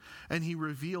in and he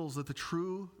reveals that the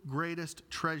true greatest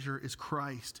treasure is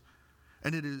Christ.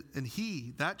 And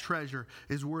that treasure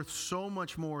is worth so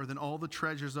much more than all the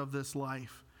treasures of this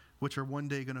life, which are one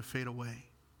day going to fade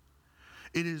away.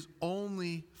 It is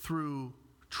only through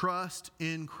trust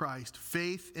in Christ,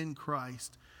 faith in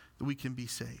Christ, that we can be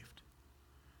saved.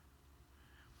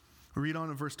 We read on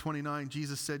in verse 29,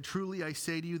 Jesus said, "Truly I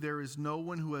say to you, there is no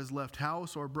one who has left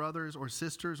house or brothers or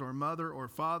sisters or mother or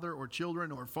father or children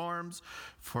or farms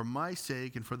for my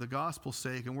sake and for the gospel's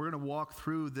sake." And we're going to walk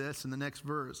through this in the next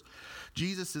verse.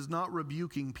 Jesus is not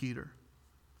rebuking Peter.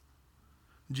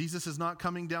 Jesus is not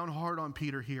coming down hard on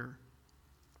Peter here.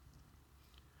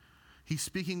 He's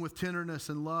speaking with tenderness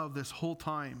and love this whole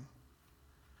time.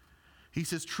 He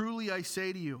says, "Truly I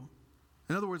say to you."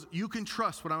 In other words, you can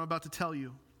trust what I'm about to tell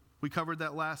you. We covered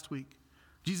that last week.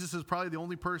 Jesus is probably the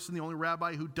only person, the only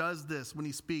rabbi who does this when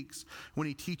he speaks, when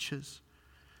he teaches.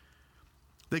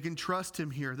 They can trust him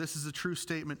here. This is a true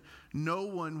statement. No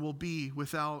one will be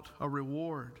without a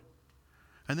reward.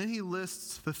 And then he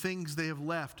lists the things they have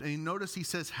left. And you notice he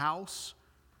says house.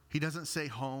 He doesn't say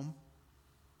home.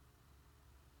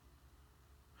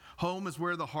 Home is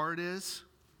where the heart is,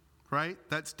 right?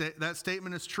 That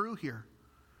statement is true here.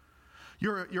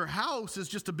 Your house is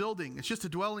just a building. It's just a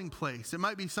dwelling place. It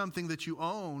might be something that you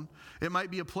own. It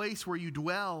might be a place where you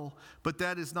dwell, but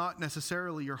that is not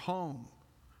necessarily your home.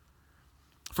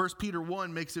 1 Peter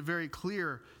 1 makes it very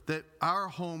clear that our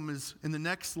home is in the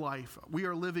next life. We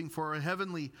are living for a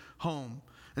heavenly home.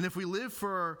 And if we live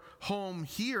for our home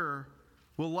here,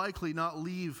 we'll likely not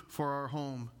leave for our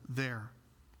home there.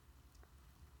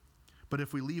 But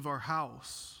if we leave our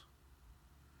house,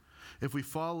 if we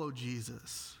follow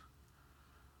Jesus,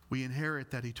 we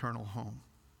inherit that eternal home.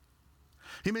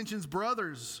 He mentions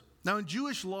brothers. Now, in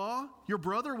Jewish law, your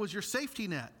brother was your safety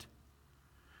net.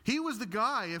 He was the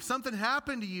guy, if something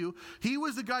happened to you, he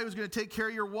was the guy who was going to take care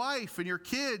of your wife and your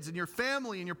kids and your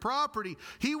family and your property.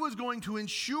 He was going to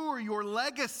ensure your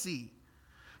legacy.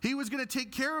 He was going to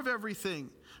take care of everything.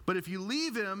 But if you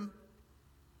leave him,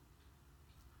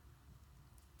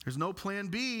 There's no plan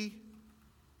B.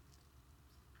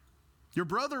 Your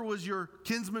brother was your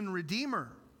kinsman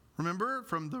redeemer. Remember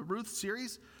from the Ruth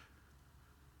series?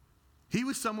 He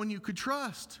was someone you could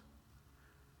trust.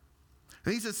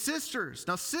 And he says sisters.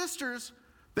 Now sisters,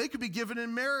 they could be given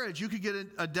in marriage. You could get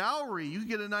a dowry. You could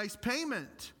get a nice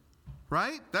payment.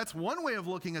 Right? That's one way of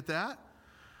looking at that.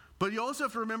 But you also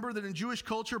have to remember that in Jewish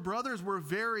culture, brothers were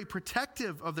very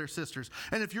protective of their sisters.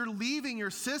 And if you're leaving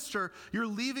your sister, you're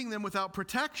leaving them without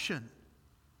protection.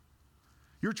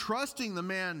 You're trusting the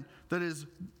man that is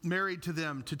married to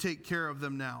them to take care of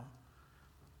them now.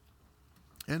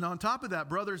 And on top of that,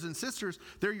 brothers and sisters,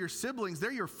 they're your siblings.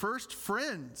 They're your first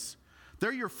friends.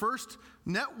 They're your first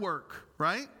network,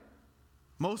 right?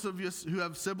 Most of you who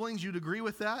have siblings, you'd agree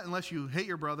with that, unless you hate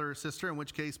your brother or sister, in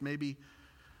which case maybe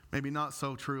not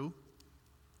so true.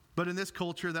 But in this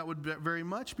culture, that would very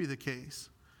much be the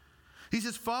case. He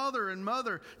says father and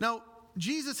mother. Now,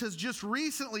 Jesus has just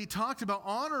recently talked about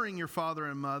honoring your father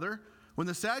and mother when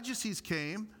the Sadducees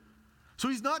came. So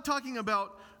he's not talking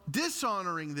about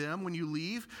dishonoring them when you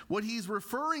leave. What he's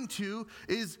referring to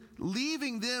is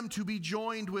leaving them to be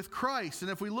joined with Christ.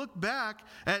 And if we look back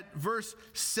at verse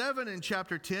 7 in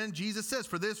chapter 10, Jesus says,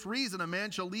 for this reason a man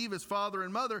shall leave his father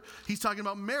and mother. He's talking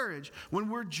about marriage. When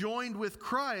we're joined with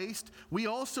Christ, we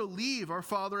also leave our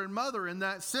father and mother. In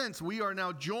that sense, we are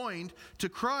now joined to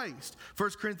Christ. 1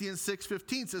 Corinthians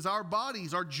 6:15 says our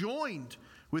bodies are joined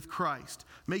with Christ,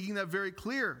 making that very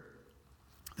clear.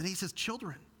 Then he says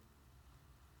children.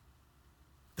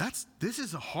 This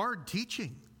is a hard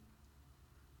teaching.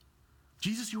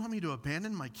 Jesus, you want me to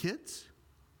abandon my kids?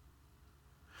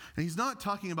 And he's not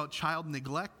talking about child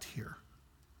neglect here.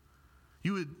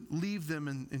 You would leave them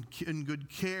in good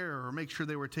care or make sure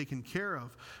they were taken care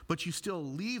of, but you still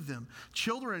leave them.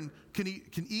 Children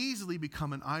can easily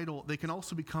become an idol. They can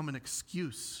also become an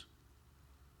excuse.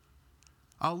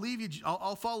 I'll leave you.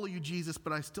 I'll follow you, Jesus,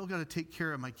 but I still got to take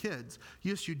care of my kids.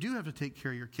 Yes, you do have to take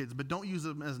care of your kids, but don't use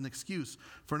them as an excuse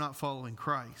for not following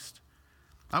Christ.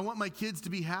 I want my kids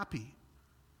to be happy.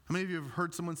 How many of you have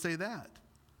heard someone say that?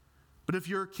 But if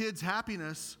your kid's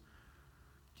happiness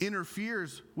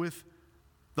interferes with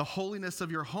the holiness of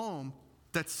your home,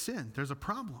 that's sin. There's a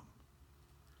problem.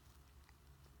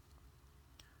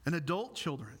 And adult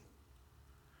children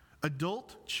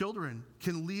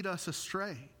can lead us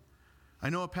astray. I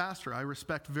know a pastor I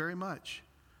respect very much.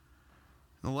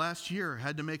 In the last year,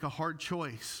 had to make a hard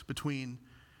choice between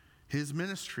his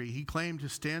ministry. He claimed to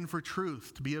stand for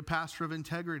truth, to be a pastor of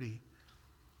integrity.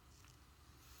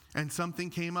 And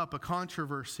something came up, a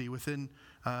controversy within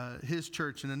his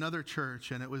church and another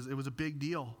church, and it was a big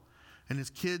deal. And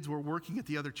his kids were working at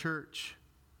the other church.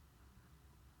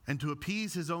 And to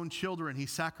appease his own children, he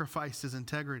sacrificed his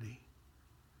integrity.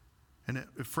 And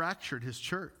it fractured his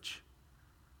church.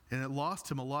 And it lost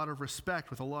him a lot of respect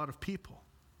with a lot of people.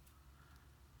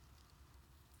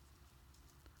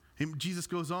 Jesus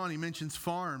goes on, he mentions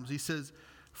farms. He says,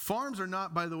 farms are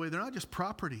not, by the way, they're not just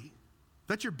property.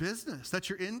 That's your business. That's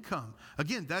your income.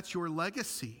 Again, that's your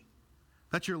legacy.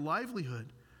 That's your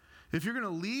livelihood. If you're going to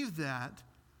leave that,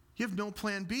 you have no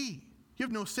plan B. You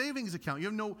have no savings account.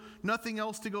 You have nothing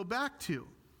else to go back to.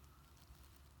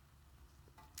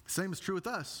 Same is true with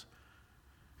us.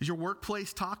 Is your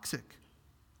workplace toxic?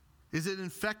 Is it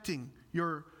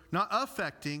not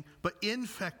affecting, but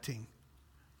infecting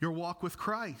your walk with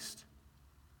Christ?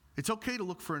 It's okay to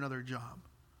look for another job.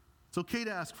 It's okay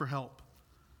to ask for help.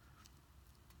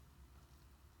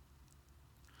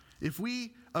 If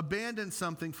we abandon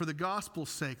something for the gospel's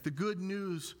sake, the good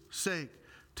news' sake,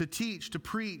 to teach, to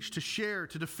preach, to share,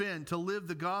 to defend, to live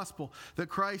the gospel, that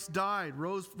Christ died,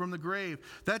 rose from the grave,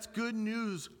 that's good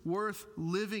news worth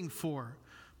living for.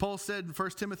 Paul said in 1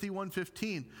 Timothy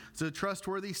 1:15, it's a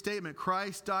trustworthy statement,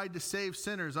 Christ died to save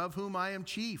sinners, of whom I am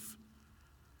chief.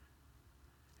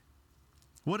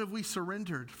 What have we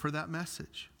surrendered for that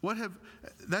message?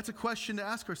 That's a question to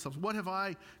ask ourselves. What have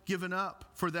I given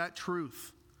up for that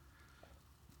truth?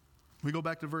 We go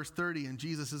back to verse 30, and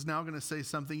Jesus is now going to say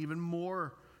something even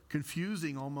more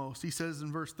confusing almost. He says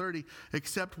in verse 30,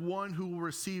 except one who will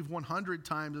receive 100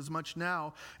 times as much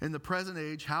now in the present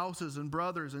age, houses and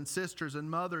brothers and sisters and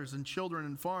mothers and children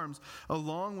and farms,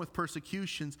 along with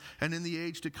persecutions, and in the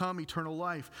age to come, eternal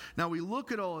life. Now we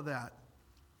look at all of that.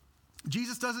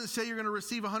 Jesus doesn't say you're going to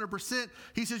receive 100%.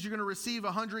 He says you're going to receive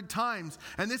 100 times.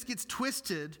 And this gets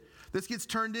twisted. This gets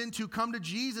turned into come to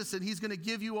Jesus and he's going to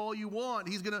give you all you want.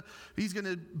 He's going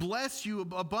to bless you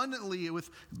abundantly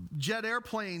with jet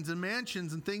airplanes and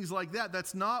mansions and things like that.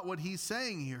 That's not what he's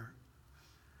saying here.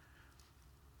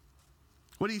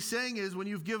 What he's saying is when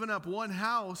you've given up one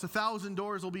house, 1,000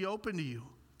 doors will be open to you.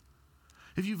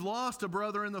 If you've lost a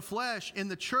brother in the flesh, in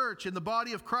the church, in the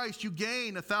body of Christ, you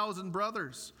gain 1,000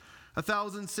 brothers,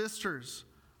 1,000 sisters.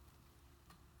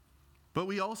 But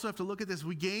we also have to look at this.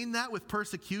 We gain that with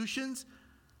persecutions.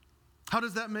 How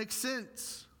does that make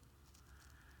sense?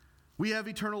 We have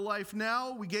eternal life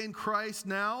now. We gain Christ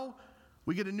now.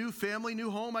 We get a new family,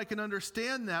 new home. I can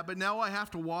understand that. But now I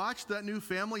have to watch that new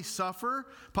family suffer,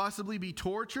 possibly be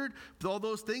tortured, all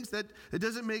those things. That it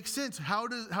doesn't make sense. How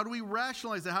do we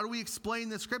rationalize that? How do we explain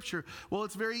the scripture? Well,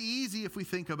 it's very easy if we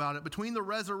think about it. Between the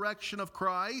resurrection of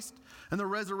Christ and the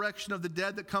resurrection of the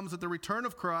dead that comes at the return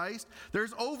of Christ,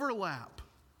 there's overlap.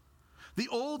 The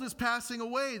old is passing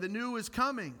away. The new is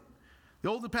coming. The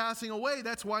old is passing away.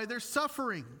 That's why there's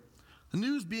suffering. The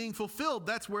news being fulfilled,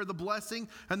 that's where the blessing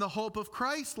and the hope of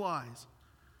Christ lies.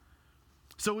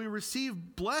 So we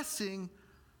receive blessing,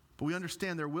 but we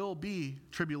understand there will be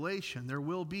tribulation, there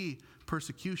will be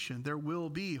persecution, there will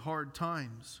be hard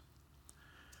times.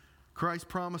 Christ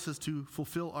promises to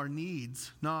fulfill our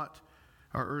needs, not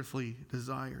our earthly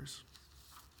desires.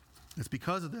 It's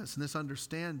because of this and this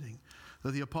understanding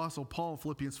that the Apostle Paul in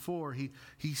Philippians 4,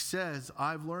 he says,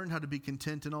 I've learned how to be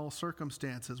content in all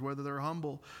circumstances, whether they're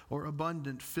humble or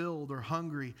abundant, filled or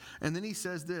hungry. And then he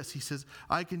says this, he says,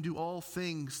 I can do all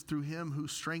things through him who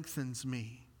strengthens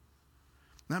me.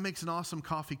 And that makes an awesome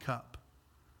coffee cup.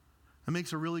 That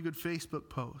makes a really good Facebook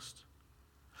post.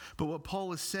 But what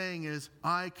Paul is saying is,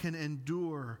 I can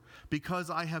endure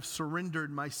because I have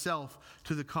surrendered myself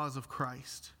to the cause of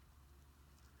Christ.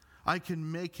 I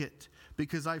can make it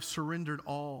because I've surrendered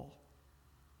all.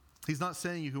 He's not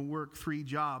saying you can work 3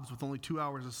 jobs with only 2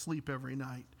 hours of sleep every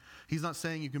night. He's not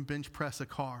saying you can bench press a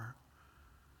car.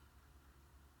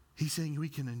 He's saying we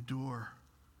can endure.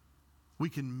 We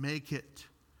can make it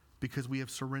because we have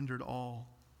surrendered all.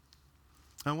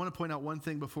 I want to point out one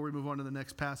thing before we move on to the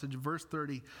next passage. Verse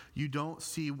 30, you don't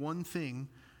see one thing.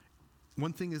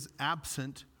 One thing is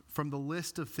absent from the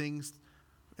list of things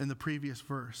in the previous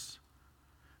verse.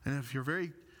 And if you're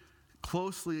very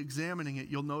closely examining it,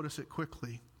 you'll notice it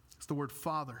quickly. It's the word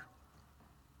Father.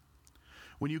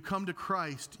 When you come to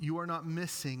Christ, you are not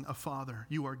missing a father.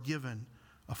 You are given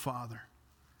a Father,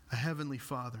 a heavenly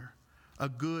Father, a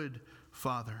good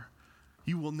Father.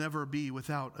 You will never be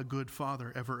without a good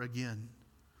Father ever again.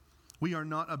 We are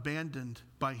not abandoned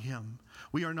by Him.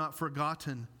 We are not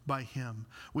forgotten by Him.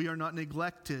 We are not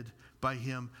neglected by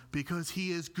Him because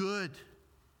He is good.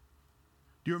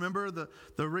 Do you remember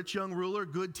the rich young ruler,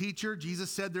 good teacher? Jesus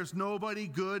said there's nobody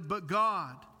good but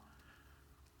God.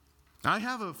 I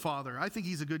have a father. I think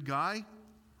he's a good guy,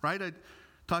 right? I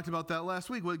talked about that last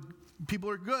week. Well, people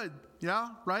are good, yeah,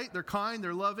 right? They're kind,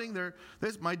 they're loving.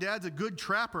 My dad's a good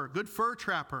trapper, good fur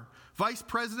trapper, vice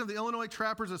president of the Illinois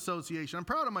Trappers Association. I'm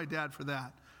proud of my dad for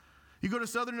that. You go to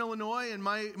Southern Illinois in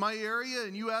my area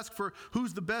and you ask for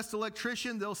who's the best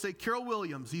electrician, they'll say Carroll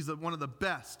Williams. He's one of the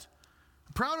best.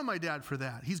 I'm proud of my dad for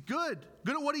that. He's good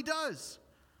at what he does.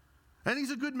 And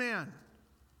he's a good man.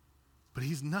 But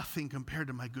he's nothing compared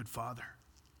to my good Father.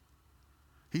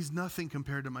 He's nothing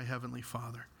compared to my heavenly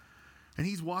Father. And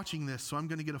he's watching this, so I'm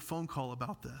going to get a phone call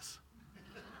about this.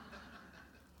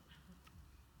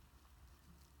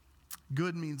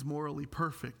 Good means morally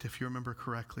perfect, if you remember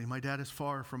correctly. My dad is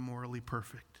far from morally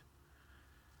perfect.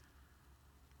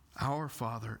 Our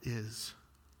Father is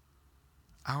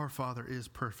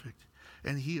perfect.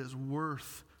 And He is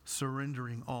worth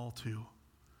surrendering all to.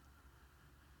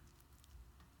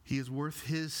 He is worth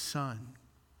His Son.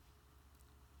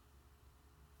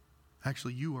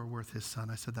 Actually, you are worth His Son.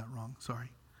 I said that wrong. Sorry.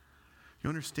 You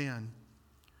understand?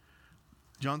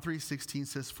 John 3:16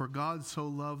 says, for God so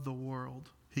loved the world,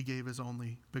 He gave His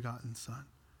only begotten Son.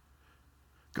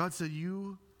 God said,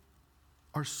 you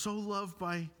are so loved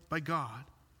by God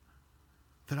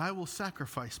that I will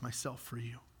sacrifice myself for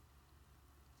you.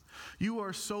 You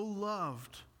are so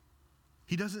loved.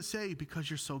 He doesn't say because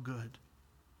you're so good.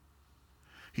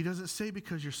 He doesn't say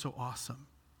because you're so awesome.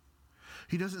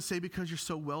 He doesn't say because you're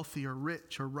so wealthy or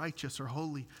rich or righteous or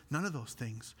holy. None of those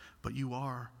things. But you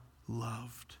are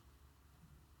loved.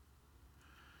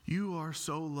 You are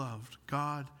so loved.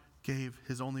 God gave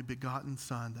His only begotten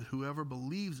Son that whoever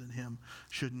believes in Him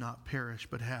should not perish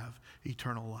but have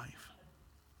eternal life.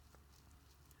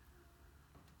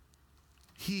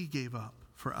 He gave up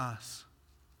for us.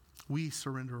 We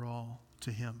surrender all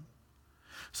to Him.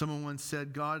 Someone once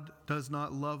said, God does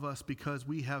not love us because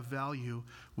we have value.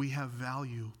 We have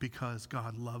value because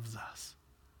God loves us.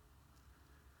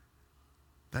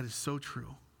 That is so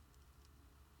true.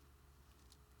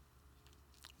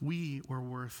 We were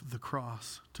worth the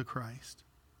cross to Christ.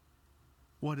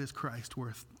 What is Christ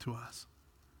worth to us?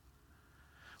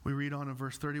 We read on in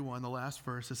verse 31, the last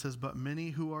verse. It says, but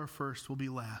many who are first will be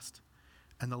last,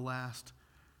 and the last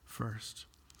first.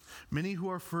 Many who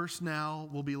are first now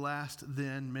will be last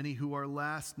then. Many who are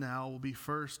last now will be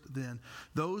first then.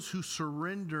 Those who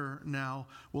surrender now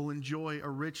will enjoy a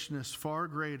richness far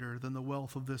greater than the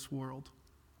wealth of this world.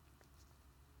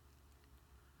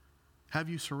 Have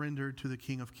you surrendered to the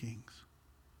King of Kings?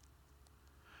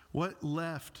 What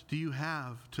left do you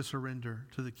have to surrender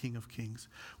to the King of Kings?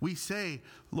 We say,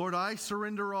 Lord, I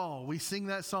surrender all. We sing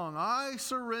that song, I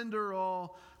surrender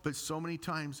all. But so many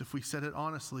times, if we said it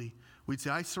honestly, we'd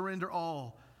say, I surrender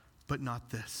all, but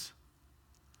not this.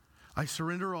 I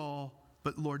surrender all,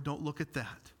 but Lord, don't look at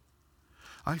that.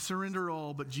 I surrender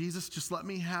all, but Jesus, just let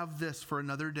me have this for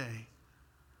another day.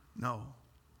 No.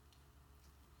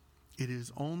 It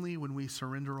is only when we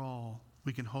surrender all,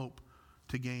 we can hope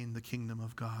to gain the kingdom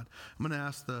of God. I'm going to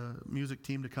ask the music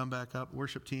team to come back up,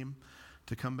 worship team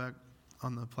to come back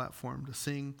on the platform to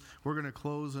sing. We're going to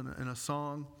close in a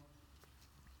song.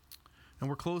 And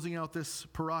we're closing out this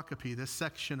pericope, this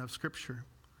section of Scripture.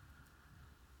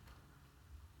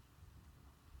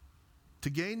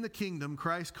 To gain the kingdom,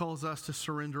 Christ calls us to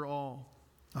surrender all.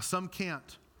 Now, some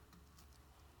can't.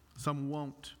 Some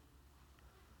won't.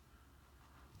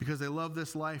 Because they love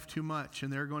this life too much,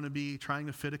 and they're going to be trying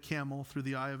to fit a camel through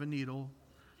the eye of a needle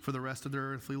for the rest of their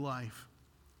earthly life.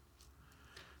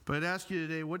 But I'd ask you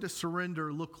today, what does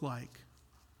surrender look like?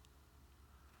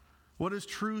 What does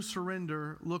true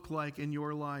surrender look like in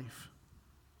your life?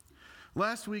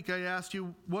 Last week I asked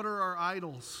you, what are our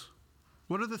idols?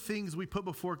 What are the things we put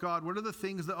before God? What are the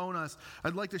things that own us?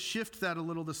 I'd like to shift that a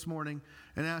little this morning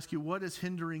and ask you, what is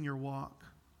hindering your walk?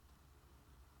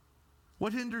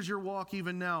 What hinders your walk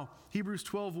even now? Hebrews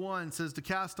 12:1 says to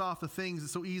cast off the things that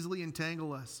so easily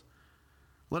entangle us.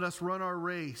 Let us run our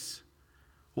race.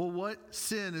 Well, what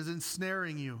sin is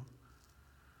ensnaring you?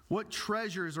 What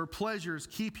treasures or pleasures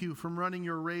keep you from running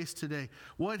your race today?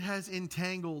 What has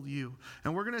entangled you?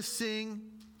 And we're going to sing,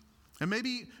 and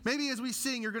maybe as we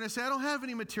sing, you're going to say, I don't have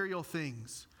any material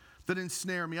things that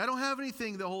ensnare me. I don't have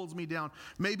anything that holds me down.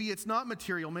 Maybe it's not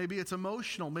material. Maybe it's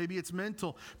emotional. Maybe it's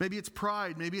mental. Maybe it's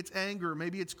pride. Maybe it's anger.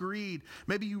 Maybe it's greed.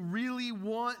 Maybe you really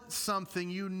want something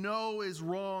you know is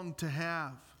wrong to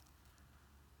have.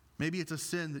 Maybe it's a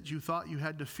sin that you thought you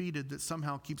had defeated that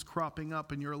somehow keeps cropping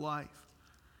up in your life.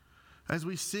 As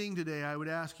we sing today, I would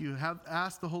ask you,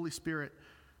 ask the Holy Spirit,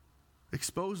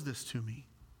 expose this to me.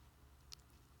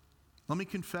 Let me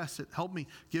confess it. Help me.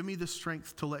 Give me the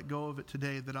strength to let go of it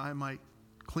today that I might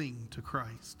cling to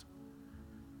Christ.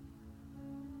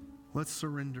 Let's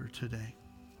surrender today.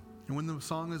 And when the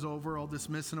song is over, I'll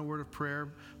dismiss in a word of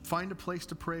prayer. Find a place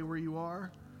to pray where you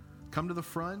are. Come to the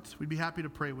front. We'd be happy to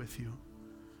pray with you.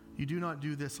 You do not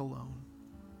do this alone.